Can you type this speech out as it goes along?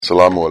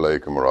Assalamu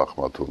alaikum wa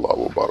rahmatullahi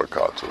wa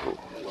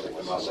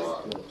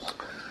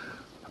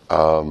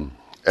barakatuhu.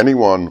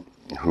 Anyone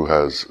who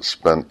has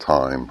spent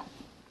time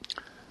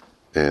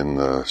in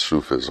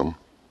Sufism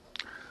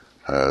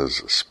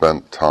has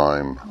spent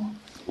time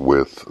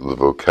with the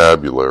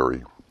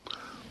vocabulary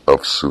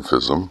of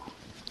Sufism,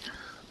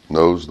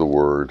 knows the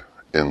word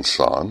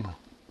insan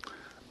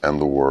and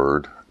the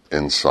word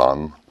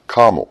insan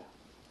kamil,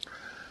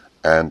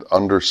 and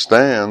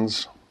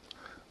understands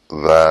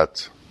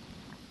that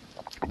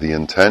the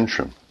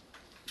intention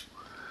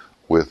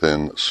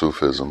within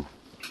Sufism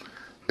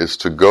is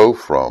to go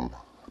from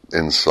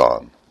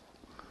insan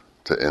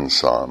to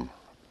insan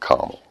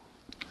kamil.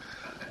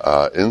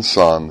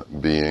 Insan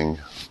being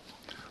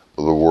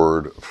the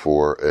word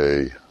for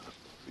a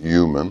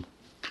human,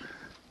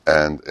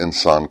 and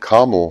insan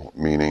kamil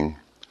meaning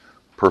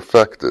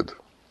perfected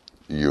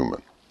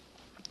human.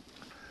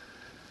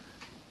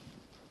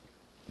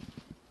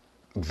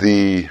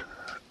 The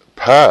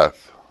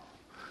path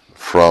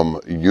from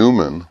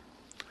human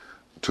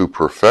to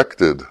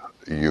perfected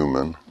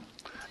human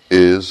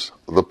is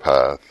the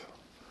path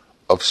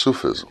of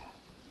Sufism.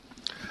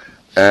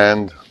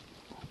 And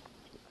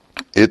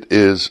it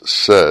is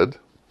said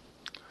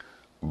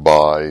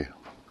by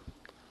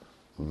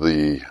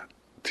the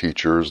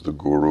teachers, the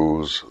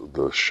gurus,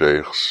 the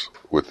sheikhs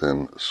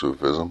within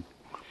Sufism,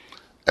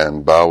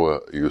 and Bawa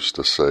used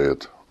to say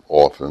it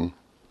often,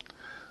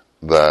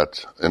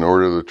 that in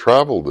order to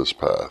travel this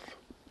path,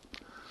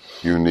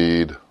 you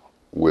need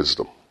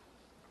wisdom.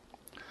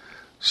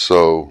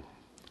 So,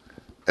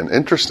 an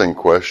interesting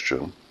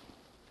question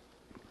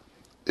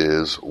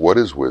is, what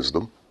is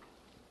wisdom?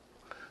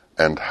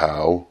 And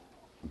how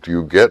do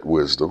you get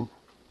wisdom?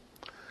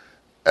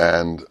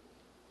 And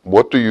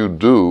what do you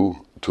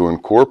do to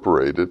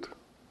incorporate it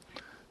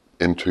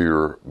into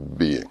your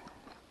being?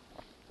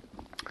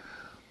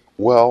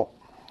 Well,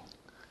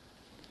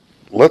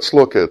 let's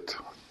look at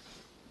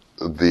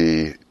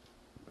the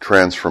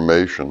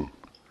transformation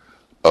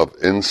of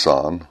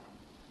insan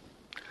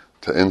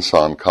to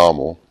insan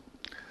kamil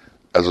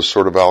as a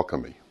sort of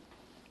alchemy,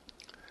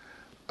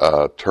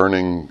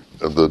 turning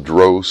the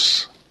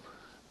dross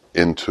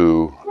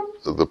into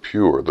the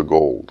pure, the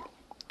gold,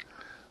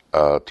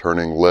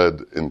 turning lead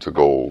into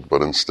gold,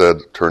 but instead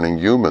turning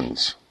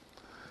humans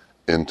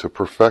into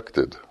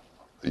perfected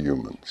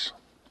humans.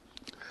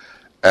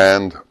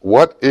 And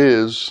what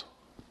is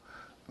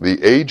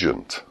the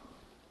agent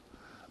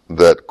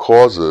that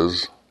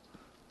causes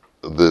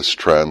this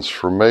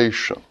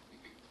transformation?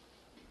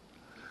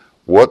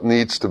 What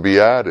needs to be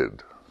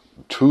added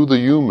to the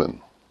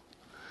human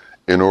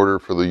in order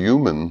for the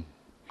human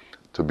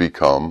to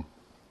become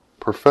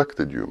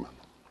perfected human?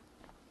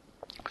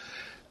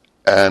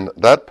 And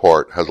that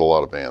part has a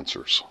lot of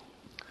answers.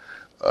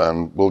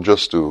 And we'll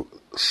just do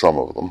some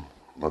of them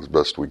as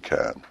best we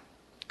can.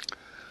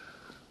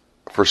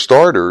 For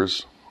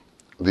starters,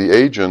 the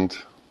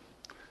agent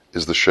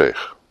is the sheikh.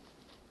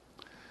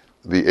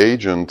 The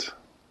agent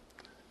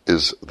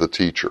is the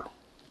teacher.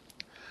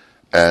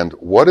 And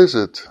what is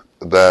it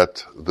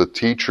that the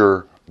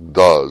teacher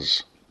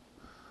does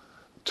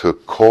to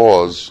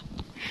cause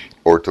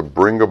or to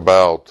bring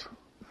about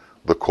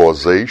the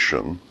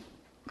causation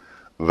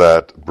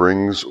that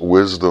brings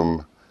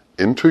wisdom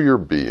into your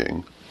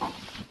being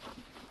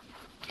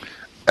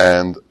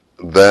and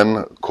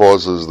then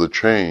causes the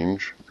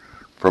change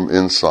from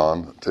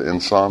insan to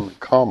insan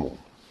kamil?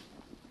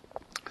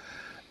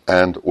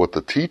 And what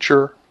the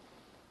teacher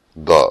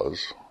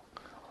does,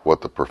 what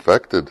the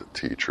perfected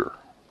teacher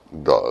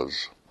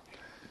does,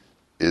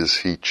 is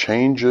he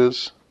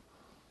changes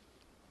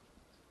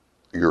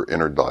your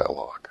inner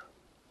dialogue.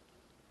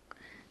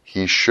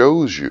 He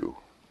shows you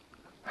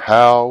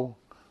how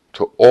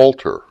to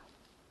alter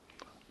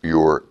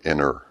your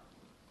inner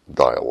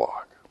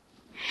dialogue.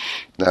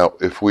 Now,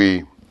 if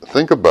we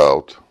think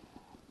about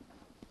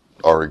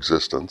our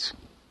existence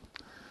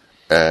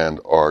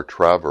and our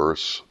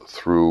traverse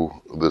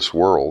through this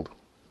world,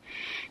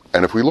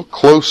 and if we look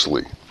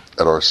closely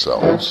at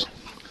ourselves,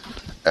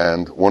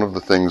 and one of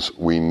the things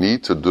we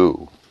need to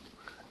do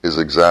is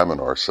examine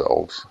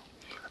ourselves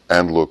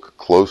and look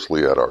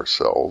closely at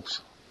ourselves,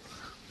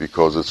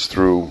 because it's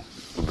through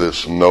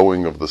this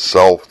knowing of the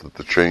self that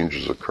the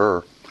changes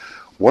occur.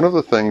 One of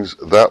the things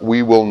that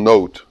we will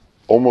note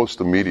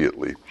almost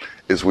immediately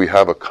is we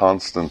have a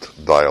constant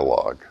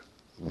dialogue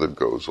that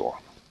goes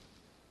on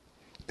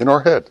in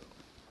our head.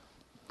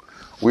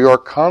 We are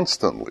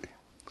constantly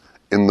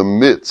in the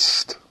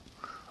midst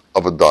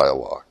of a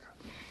dialogue.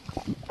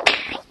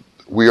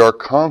 We are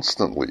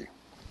constantly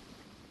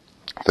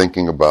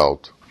thinking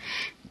about,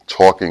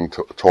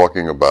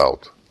 talking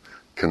about,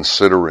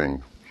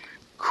 considering,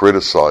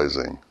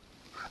 criticizing,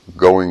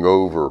 going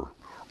over,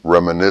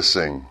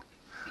 reminiscing,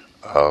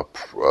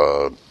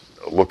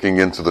 looking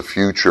into the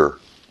future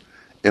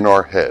in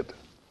our head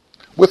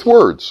with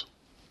words.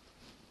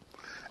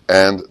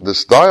 And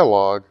this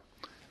dialogue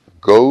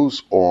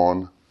goes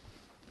on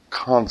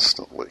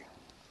constantly.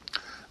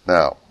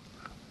 Now,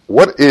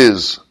 what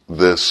is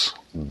this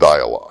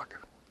dialogue?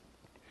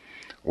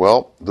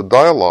 Well, the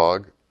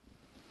dialogue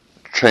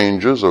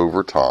changes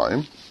over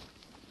time,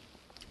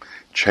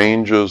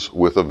 changes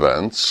with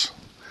events,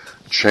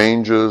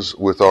 changes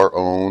with our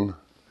own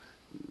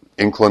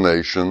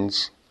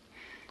inclinations,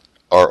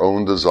 our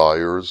own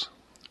desires,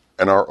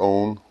 and our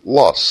own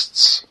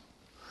lusts.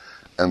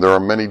 And there are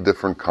many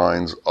different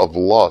kinds of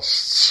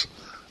lusts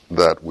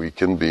that we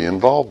can be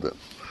involved in.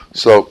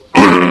 So,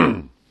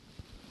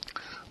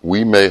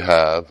 we may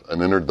have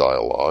an inner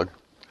dialogue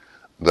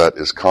that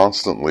is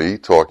constantly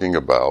talking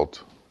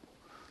about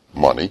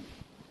money,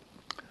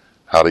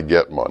 how to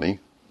get money.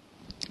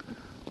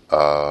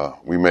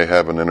 We may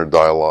have an inner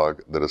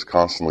dialogue that is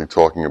constantly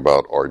talking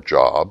about our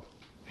job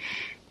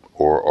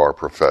or our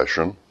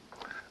profession,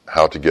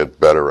 how to get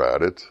better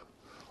at it,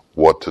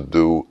 what to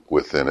do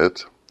within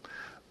it.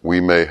 We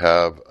may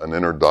have an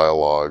inner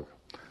dialogue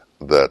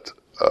that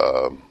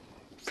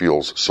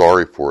feels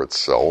sorry for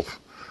itself,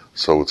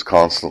 so it's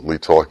constantly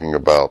talking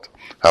about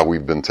how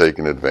we've been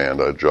taken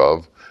advantage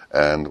of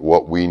and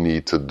what we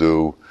need to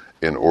do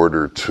in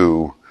order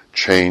to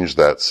change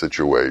that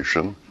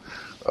situation.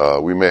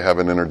 We may have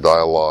an inner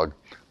dialogue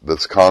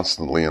that's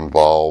constantly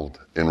involved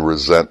in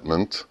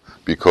resentment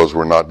because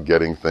we're not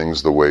getting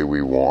things the way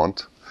we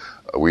want.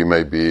 We may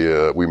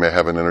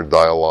have an inner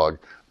dialogue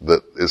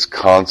that is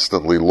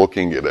constantly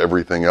looking at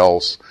everything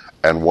else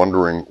and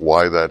wondering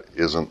why that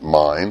isn't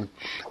mine.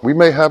 We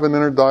may have an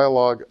inner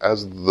dialogue,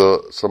 as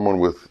someone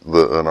with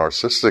a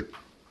narcissistic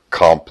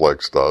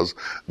complex does,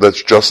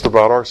 that's just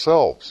about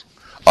ourselves.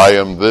 I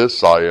am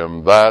this, I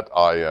am that,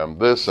 I am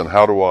this, and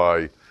how do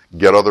I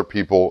get other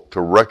people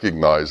to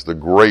recognize the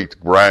great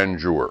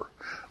grandeur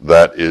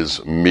that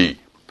is me?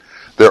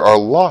 There are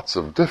lots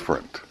of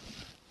different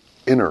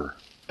inner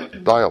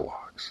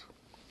dialogues.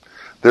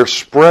 They're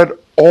spread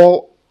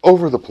all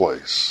over the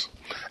place,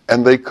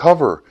 and they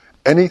cover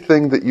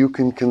anything that you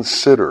can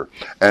consider,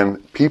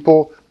 and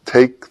people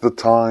take the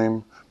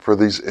time for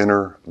these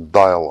inner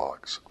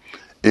dialogues.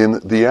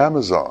 In the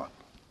Amazon,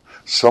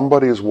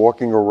 somebody is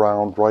walking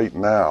around right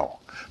now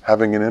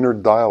having an inner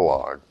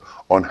dialogue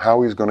on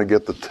how he's going to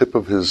get the tip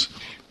of his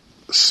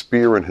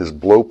spear and his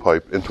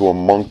blowpipe into a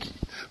monkey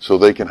so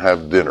they can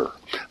have dinner.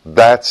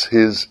 That's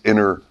his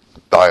inner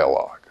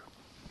dialogue.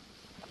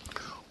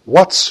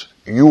 What's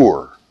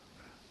your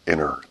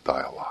inner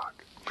dialogue?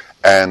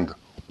 And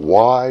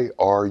why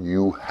are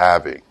you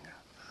having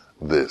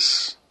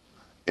this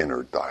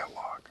inner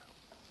dialogue?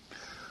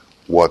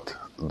 What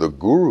the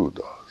Guru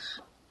does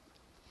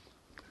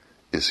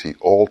is he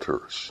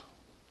alters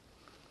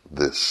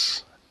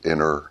this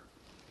inner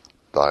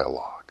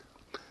dialogue,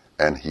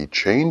 and he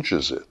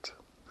changes it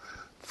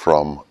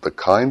from the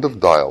kind of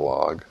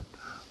dialogue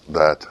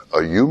that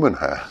a human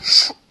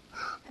has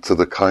to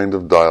the kind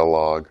of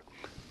dialogue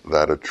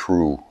that a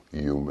true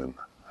human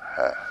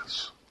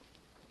has.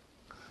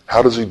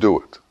 How does he do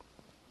it?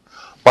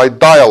 By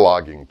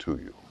dialoguing to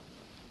you,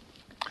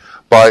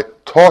 by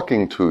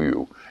talking to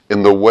you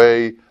in the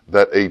way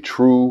that a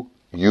true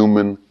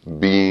human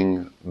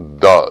being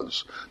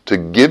does, to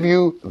give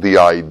you the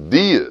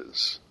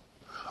ideas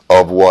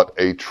of what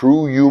a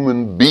true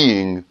human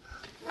being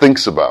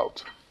thinks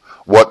about,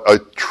 what a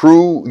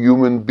true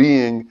human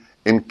being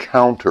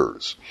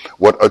encounters,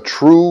 what a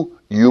true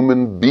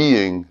human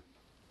being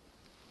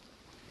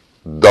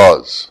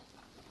does.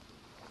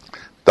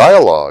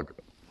 Dialogue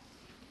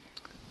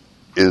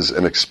is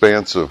an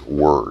expansive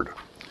word,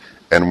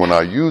 and when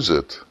I use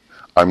it,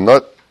 I'm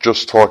not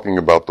just talking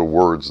about the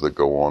words that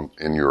go on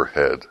in your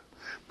head,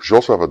 but you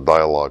also have a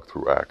dialogue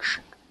through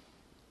action.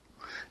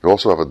 You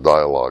also have a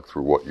dialogue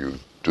through what you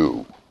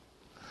do.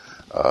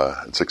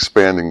 It's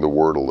expanding the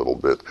word a little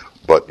bit,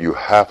 but you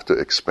have to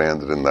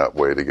expand it in that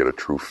way to get a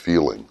true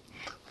feeling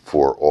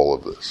for all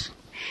of this.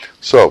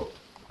 So,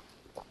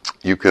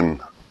 you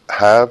can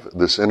have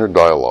this inner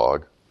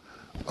dialogue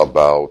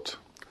about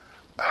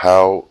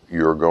how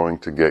you're going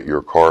to get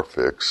your car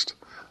fixed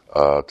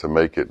to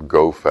make it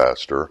go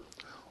faster,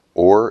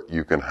 or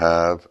you can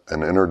have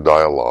an inner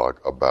dialogue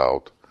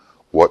about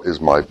what is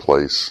my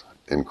place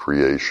in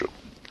creation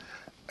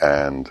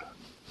and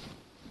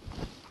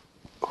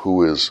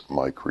who is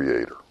my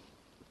creator.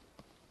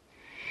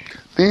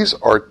 These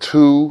are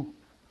two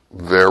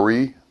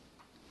very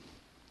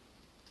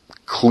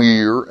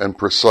clear and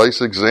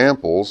precise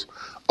examples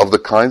of the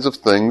kinds of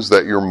things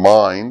that your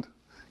mind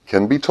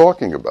can be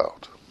talking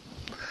about.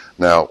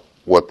 Now,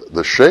 what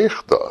the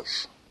Sheikh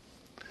does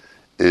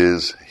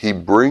is he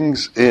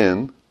brings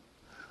in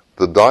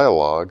the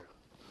dialogue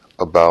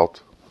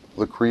about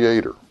the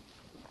Creator.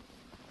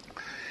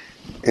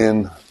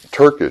 In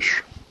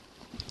Turkish,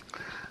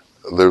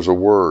 there's a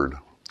word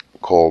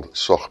called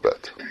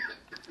sohbet.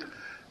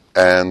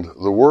 And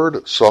the word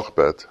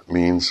sohbet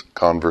means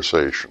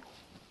conversation.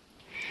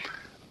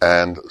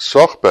 And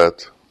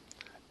sohbet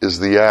is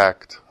the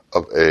act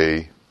of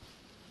a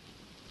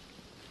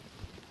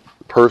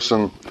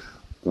person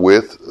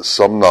with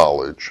some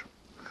knowledge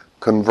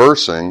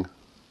conversing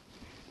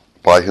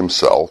by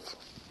himself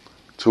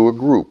to a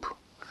group,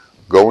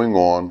 going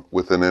on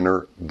with an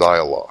inner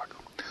dialogue.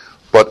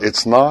 But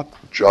it's not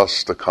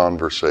just a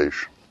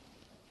conversation.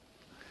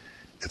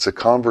 It's a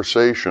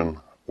conversation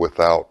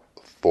without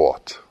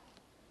thought.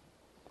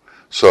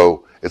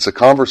 So it's a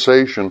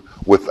conversation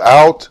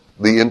without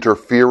the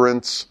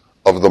interference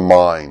of the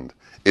mind.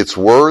 It's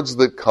words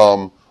that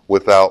come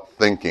without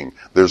thinking.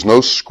 There's no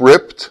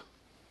script.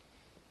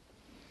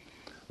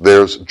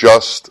 There's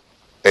just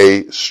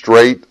a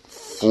straight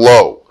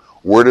flow.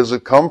 Where does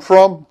it come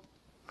from?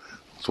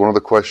 It's one of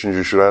the questions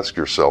you should ask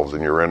yourselves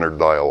in your inner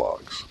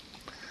dialogues.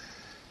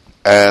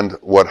 And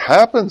what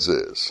happens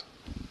is,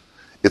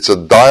 it's a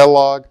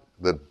dialogue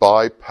that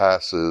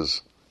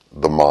bypasses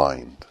the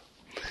mind.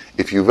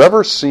 If you've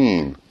ever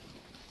seen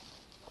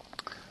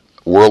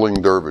whirling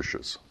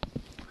dervishes,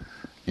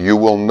 you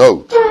will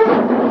note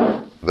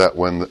that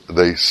when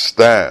they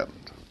stand,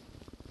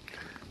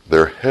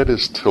 their head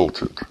is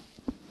tilted.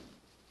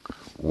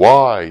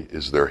 Why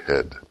is their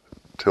head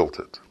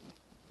tilted?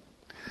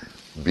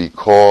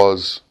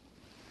 Because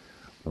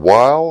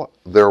while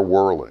they're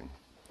whirling,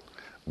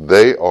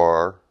 they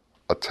are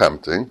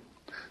attempting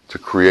to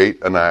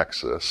create an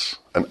axis,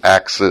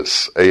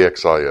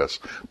 A-X-I-S,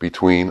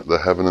 between the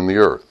heaven and the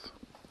earth.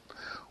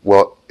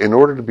 Well, in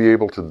order to be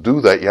able to do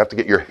that, you have to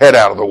get your head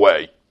out of the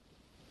way.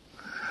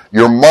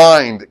 Your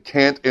mind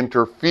can't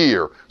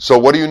interfere. So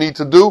what do you need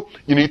to do?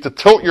 You need to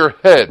tilt your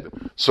head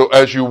so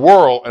as you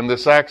whirl and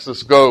this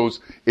axis goes,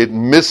 it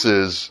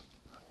misses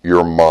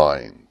your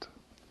mind.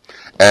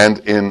 And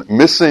in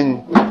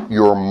missing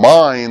your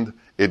mind,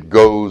 it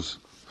goes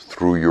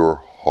through your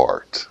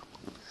heart.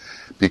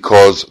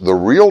 Because the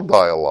real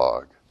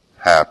dialogue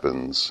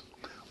happens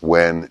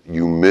when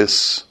you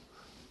miss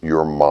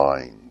your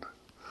mind.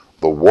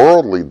 The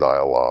worldly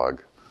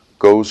dialogue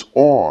goes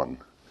on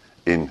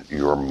in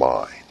your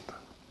mind.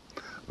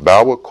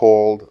 Bawa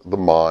called the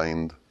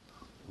mind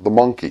the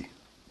monkey.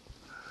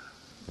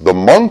 The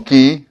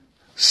monkey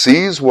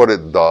sees what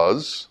it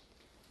does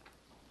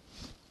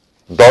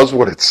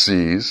what it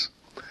sees,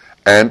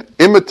 and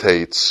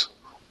imitates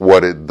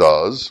what it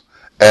does,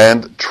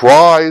 and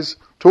tries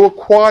to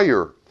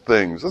acquire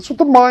things. That's what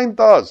the mind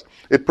does.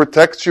 It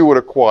protects you, it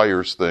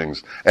acquires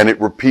things, and it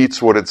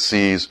repeats what it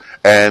sees,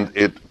 and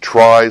it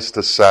tries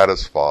to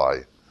satisfy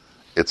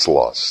its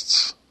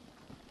lusts.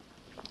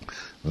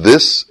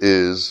 This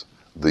is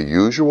the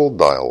usual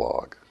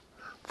dialogue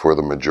for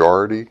the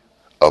majority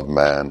of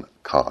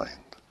mankind.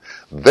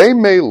 They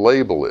may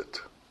label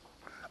it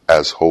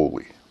as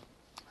holy.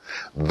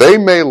 They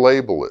may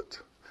label it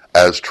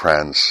as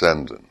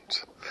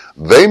transcendent.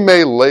 They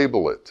may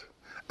label it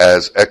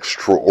as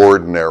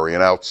extraordinary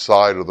and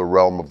outside of the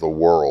realm of the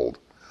world.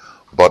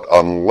 But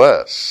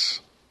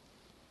unless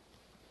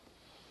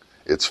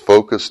it's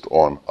focused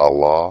on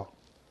Allah,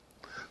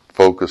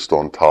 focused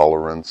on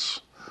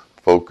tolerance,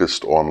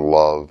 focused on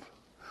love,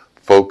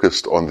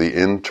 focused on the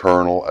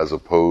internal as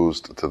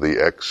opposed to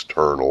the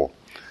external,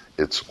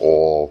 it's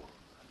all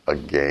a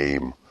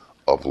game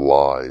of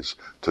lies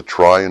to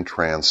try and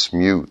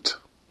transmute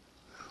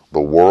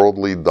the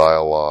worldly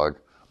dialogue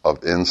of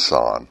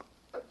insan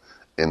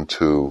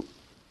into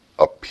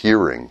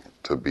appearing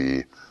to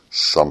be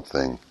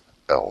something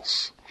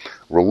else.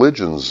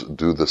 Religions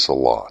do this a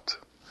lot.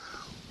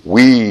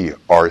 We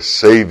are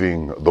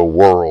saving the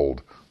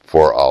world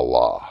for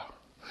Allah.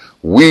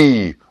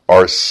 We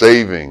are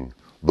saving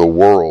the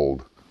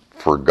world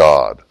for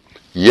God.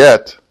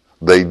 Yet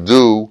they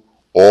do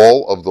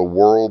all of the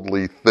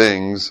worldly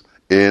things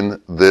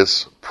in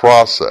this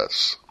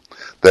process.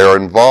 They are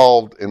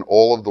involved in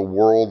all of the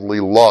worldly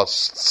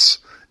lusts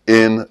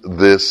in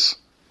this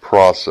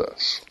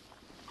process.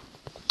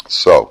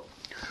 So,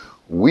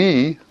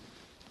 we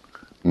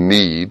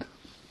need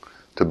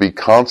to be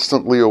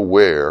constantly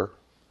aware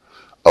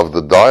of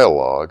the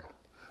dialogue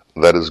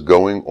that is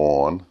going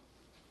on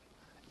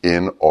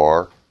in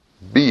our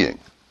being.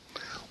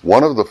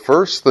 One of the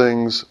first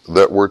things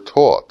that we're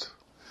taught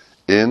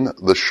in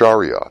the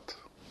Shariat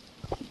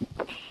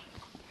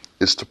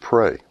is to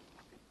pray.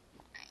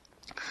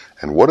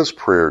 And what does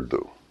prayer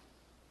do?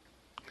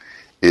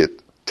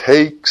 It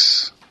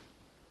takes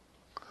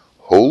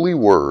holy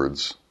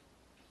words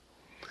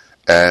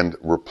and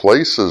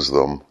replaces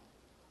them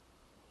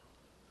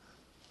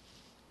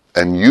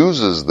and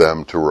uses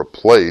them to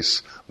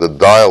replace the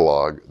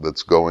dialogue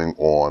that's going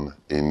on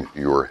in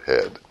your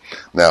head.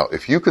 Now,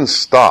 if you can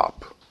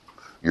stop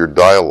your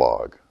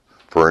dialogue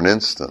for an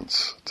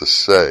instance to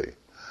say,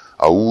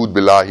 A'udhu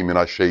billahi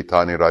minash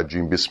shaitani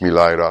rajim,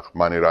 bismillahir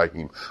rahmanir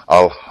rahim,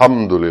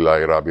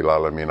 alhamdulillahi rabbil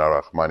alamin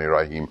ar-rahmanir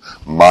rahim,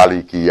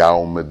 maliki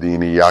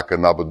yawmiddin, iyyaka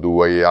na'budu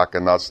wa iyyaka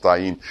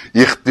nasta'in,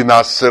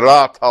 ihdinas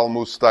siratal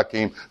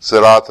mustaqim,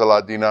 siratal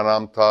ladzina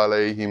an'amta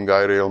alaihim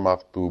ghayril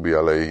maghdubi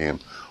alaihim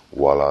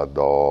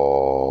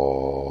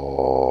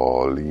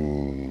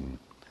waladdallin.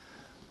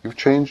 You've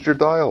changed your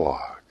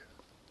dialogue.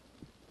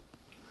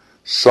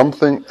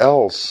 Something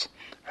else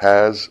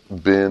has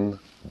been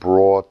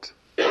brought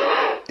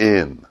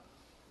in.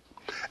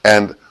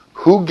 And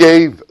who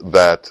gave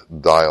that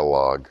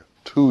dialogue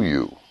to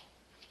you?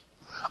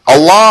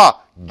 Allah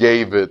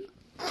gave it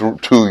to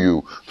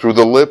you through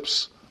the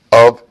lips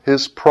of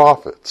His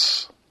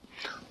prophets.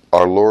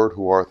 Our Lord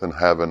who art in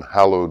heaven,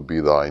 hallowed be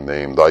thy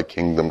name. Thy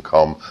kingdom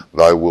come,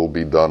 thy will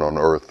be done on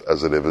earth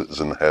as it is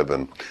in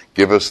heaven.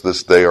 Give us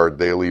this day our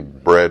daily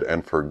bread,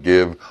 and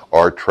forgive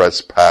our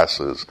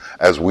trespasses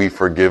as we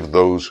forgive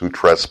those who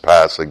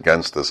trespass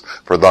against us.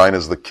 For thine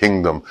is the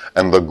kingdom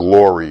and the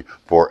glory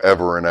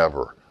forever and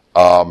ever.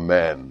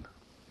 Amen.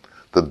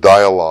 The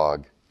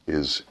dialogue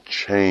is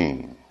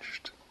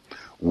changed.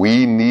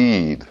 We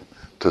need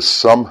to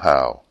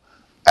somehow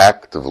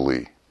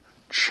actively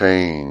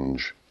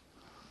change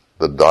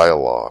the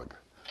dialogue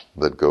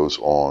that goes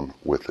on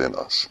within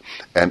us.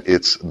 And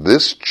it's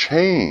this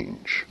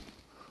change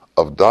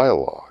of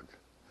dialogue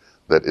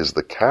that is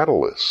the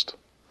catalyst,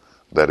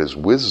 that is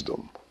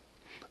wisdom,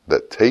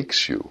 that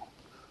takes you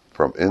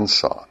from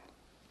insan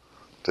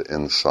to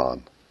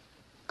insan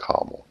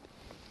kamil.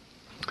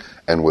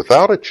 And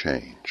without a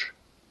change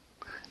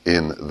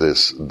in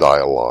this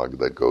dialogue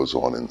that goes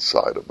on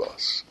inside of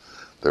us,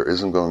 there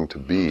isn't going to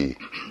be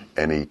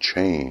any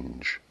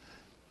change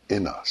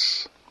in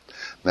us.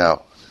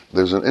 Now,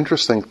 there's an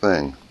interesting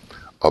thing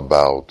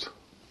about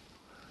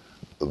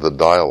the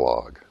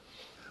dialogue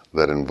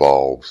that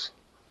involves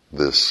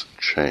this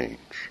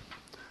change.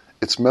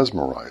 It's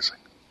mesmerizing.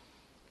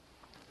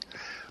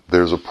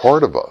 There's a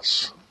part of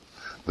us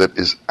that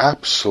is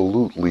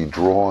absolutely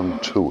drawn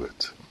to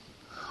it.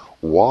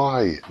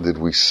 Why did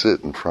we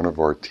sit in front of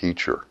our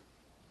teacher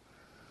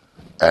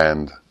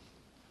and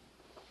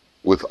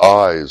with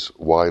eyes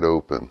wide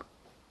open,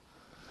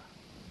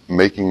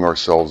 making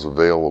ourselves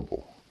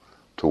available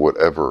to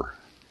whatever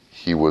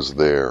he was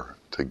there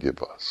to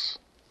give us?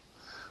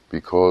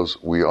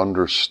 Because we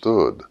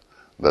understood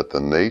that the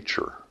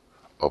nature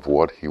of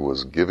what he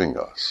was giving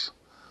us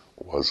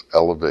was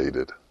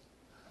elevated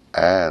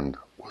and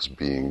was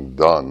being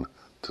done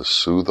to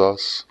soothe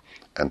us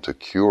and to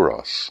cure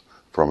us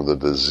from the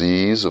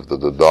disease of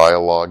the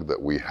dialogue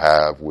that we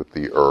have with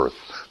the earth,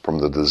 from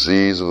the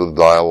disease of the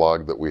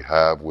dialogue that we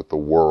have with the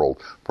world,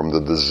 from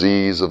the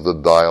disease of the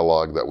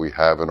dialogue that we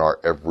have in our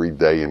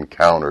everyday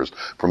encounters,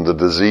 from the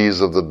disease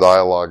of the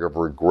dialogue of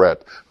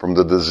regret, from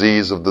the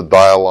disease of the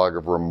dialogue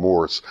of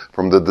remorse,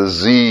 from the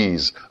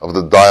disease of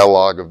the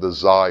dialogue of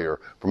desire,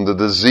 from the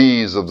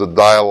disease of the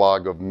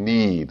dialogue of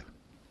need.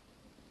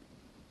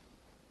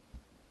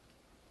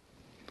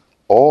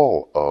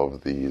 All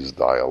of these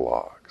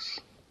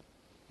dialogues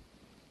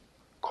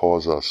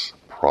cause us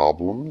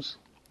problems,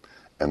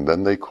 and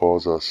then they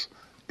cause us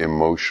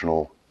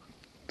emotional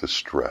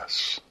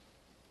distress.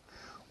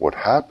 What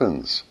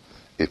happens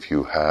if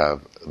you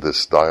have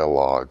this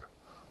dialogue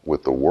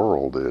with the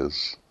world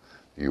is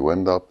you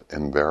end up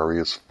in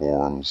various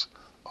forms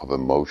of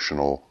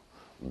emotional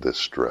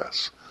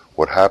distress.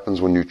 What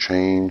happens when you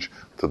change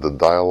to the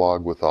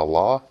dialogue with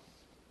Allah?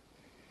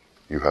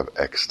 You have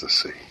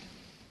ecstasy.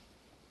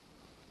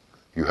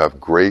 You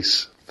have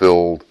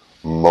grace-filled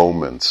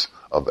moments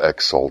of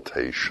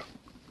exaltation.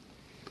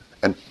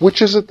 And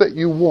which is it that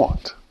you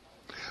want?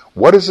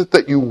 What is it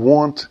that you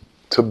want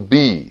to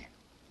be?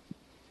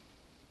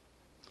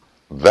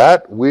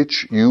 That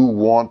which you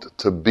want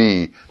to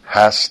be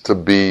has to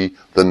be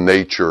the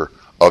nature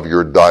of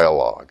your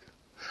dialogue.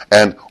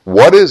 And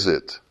what is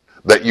it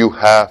that you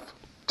have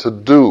to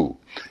do?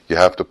 You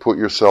have to put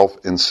yourself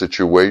in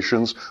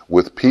situations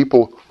with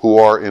people who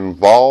are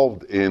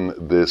involved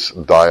in this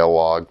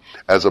dialogue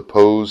as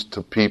opposed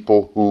to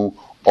people who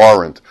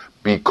aren't,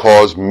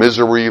 because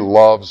misery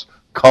loves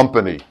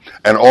company.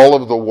 And all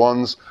of the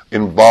ones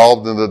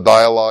involved in the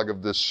dialogue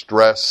of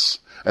distress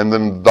and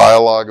in the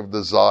dialogue of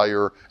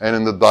desire and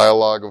in the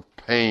dialogue of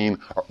pain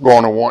are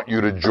going to want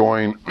you to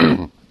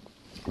join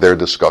their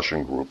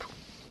discussion group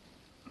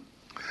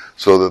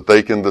so that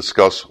they can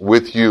discuss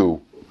with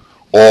you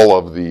all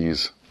of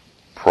these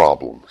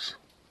problems.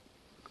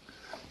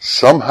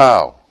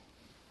 Somehow,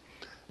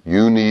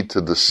 you need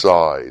to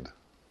decide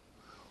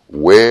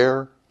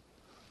where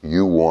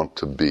you want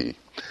to be.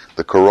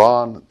 The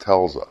Quran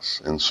tells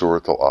us in Surah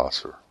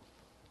Al-Asr,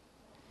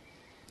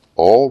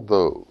 all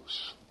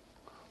those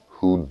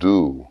who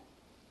do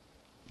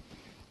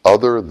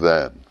other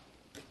than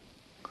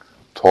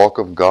talk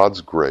of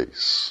God's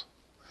grace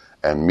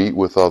and meet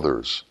with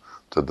others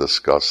to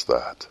discuss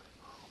that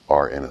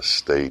are in a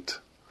state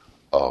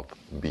of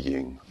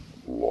being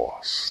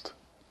lost.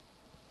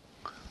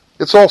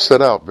 It's all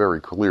set out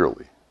very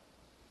clearly.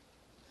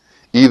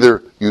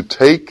 Either you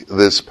take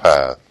this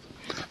path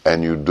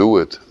and you do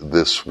it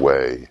this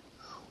way,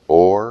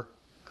 or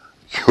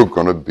you're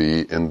going to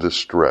be in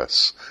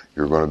distress.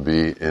 You're going to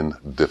be in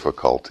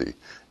difficulty.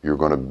 You're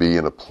going to be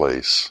in a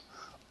place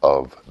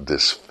of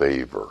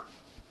disfavor.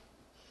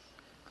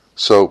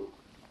 So,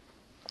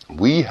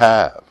 we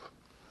have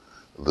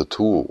the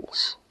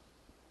tools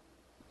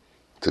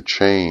to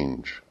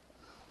change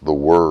the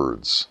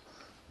words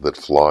that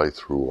fly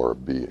through our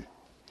being.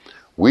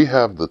 We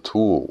have the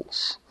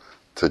tools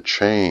to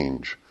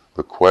change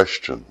the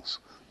questions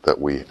that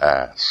we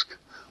ask.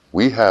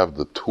 We have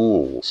the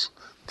tools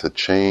to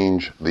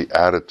change the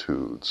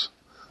attitudes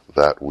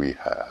that we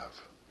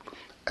have.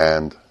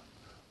 And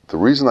the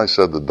reason I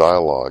said the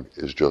dialogue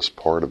is just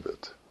part of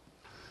it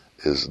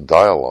is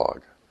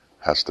dialogue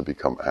has to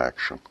become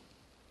action.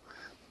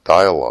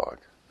 Dialogue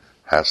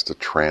has to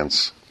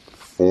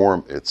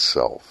transform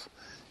itself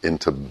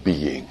into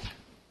being,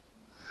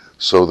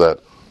 so that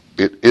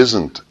it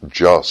isn't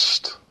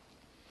just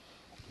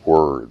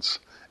words.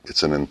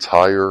 It's an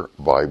entire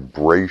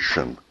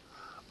vibration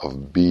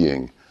of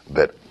being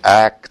that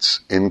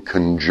acts in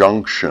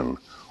conjunction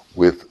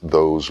with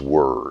those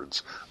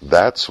words.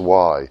 That's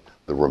why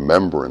the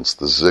remembrance,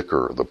 the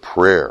zikr, the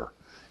prayer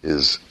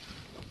is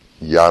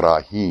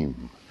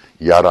Yarahim,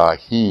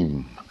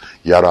 Yarahim,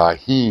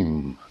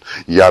 Yarahim,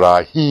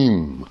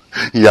 Yarahim,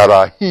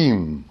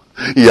 Yarahim,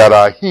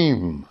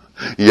 Yarahim,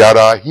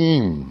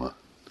 Yarahim,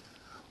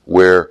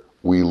 where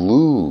we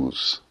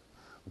lose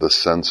the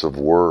sense of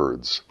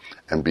words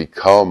and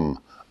become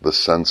the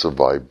sense of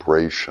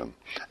vibration.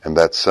 And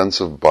that sense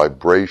of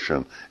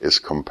vibration is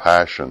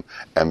compassion,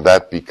 and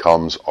that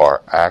becomes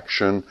our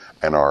action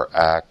and our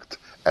act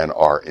and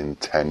our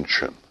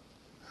intention.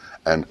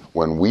 And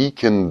when we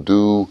can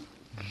do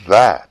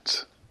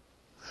that,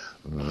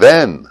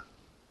 then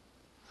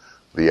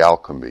the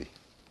alchemy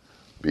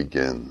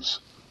begins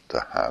to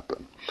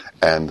happen.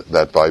 And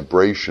that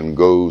vibration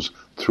goes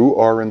through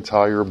our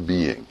entire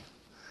being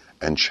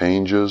and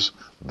changes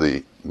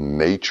the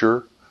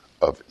nature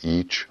of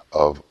each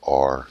of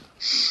our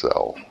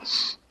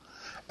cells.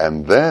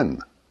 And then,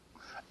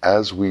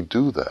 as we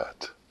do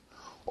that,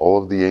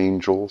 all of the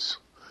angels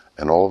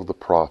and all of the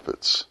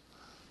prophets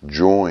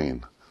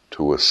join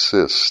to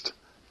assist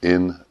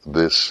in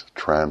this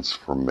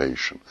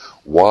transformation.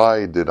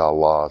 Why did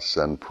Allah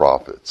send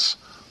prophets?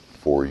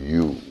 For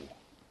you.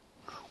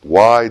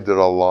 Why did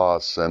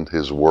Allah send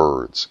His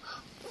words?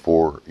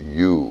 For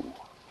you.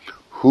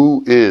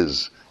 Who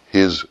is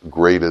His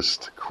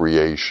greatest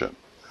creation?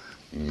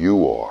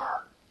 You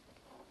are.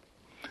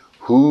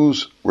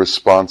 Whose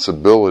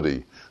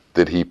responsibility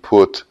did He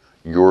put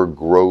your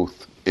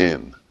growth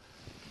in?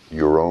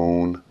 Your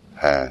own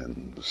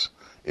hands,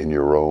 in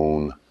your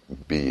own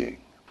being.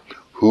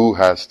 Who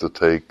has to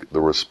take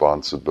the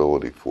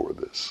responsibility for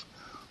this?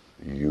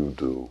 You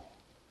do.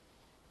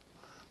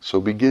 So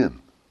begin.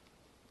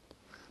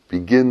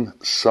 Begin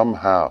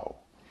somehow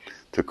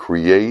to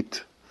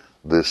create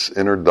this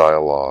inner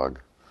dialogue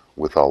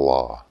with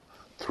Allah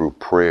through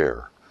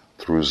prayer,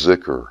 through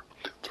zikr,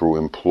 through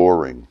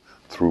imploring,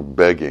 through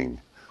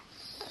begging,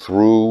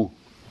 through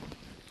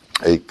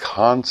a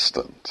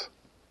constant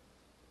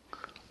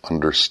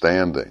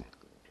understanding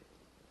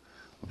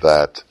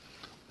that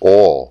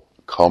all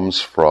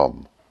comes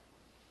from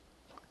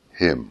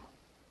Him.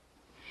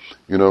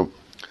 You know,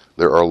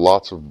 there are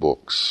lots of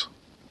books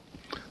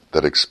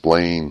that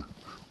explain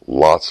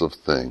lots of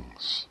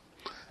things.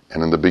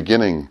 And in the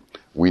beginning,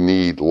 we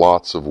need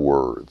lots of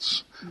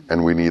words,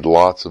 and we need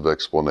lots of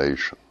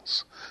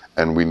explanations,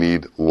 and we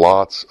need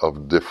lots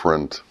of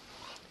different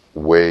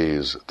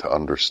ways to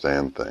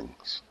understand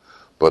things.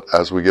 But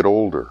as we get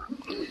older,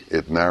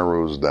 it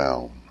narrows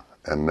down,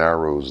 and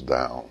narrows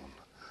down,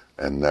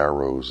 and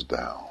narrows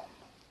down,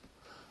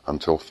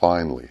 until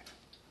finally,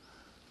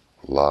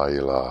 La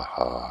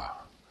ilaha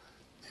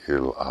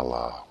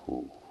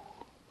illallahu.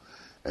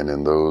 And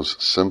in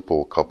those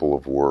simple couple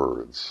of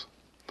words,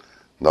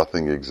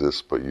 nothing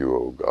exists but you,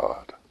 O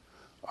God.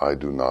 I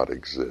do not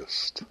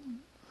exist.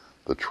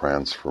 The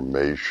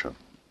transformation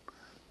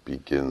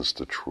begins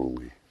to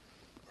truly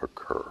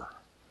occur.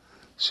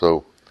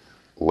 So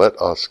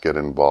let us get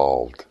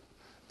involved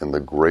in the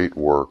great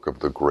work of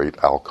the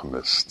great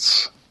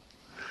alchemists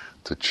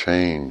to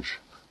change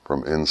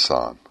from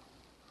insan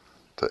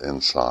to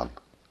insan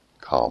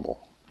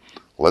kamil.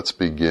 Let's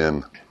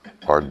begin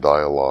our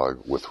dialogue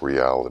with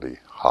reality,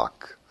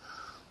 haq.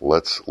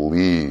 Let's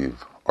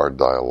leave our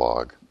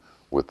dialogue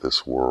with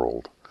this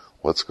world.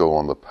 Let's go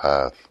on the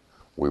path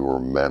we were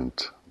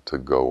meant to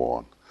go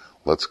on.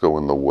 Let's go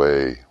in the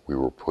way we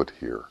were put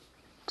here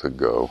to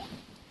go.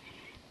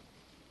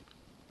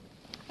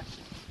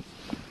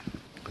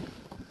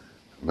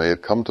 May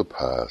it come to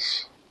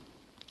pass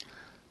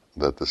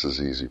that this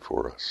is easy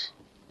for us.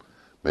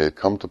 May it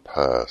come to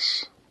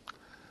pass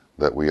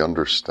that we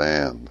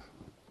understand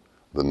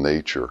the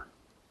nature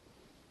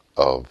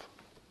of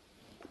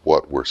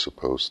what we're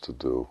supposed to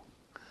do,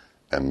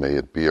 and may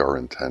it be our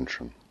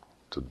intention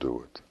to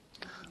do it.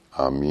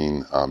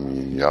 Ameen,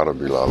 ameen, ya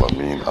Rabbil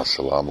Alameen.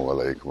 Assalamu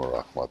alaikum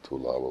wa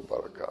rahmatullahi wa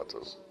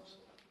barakatuh.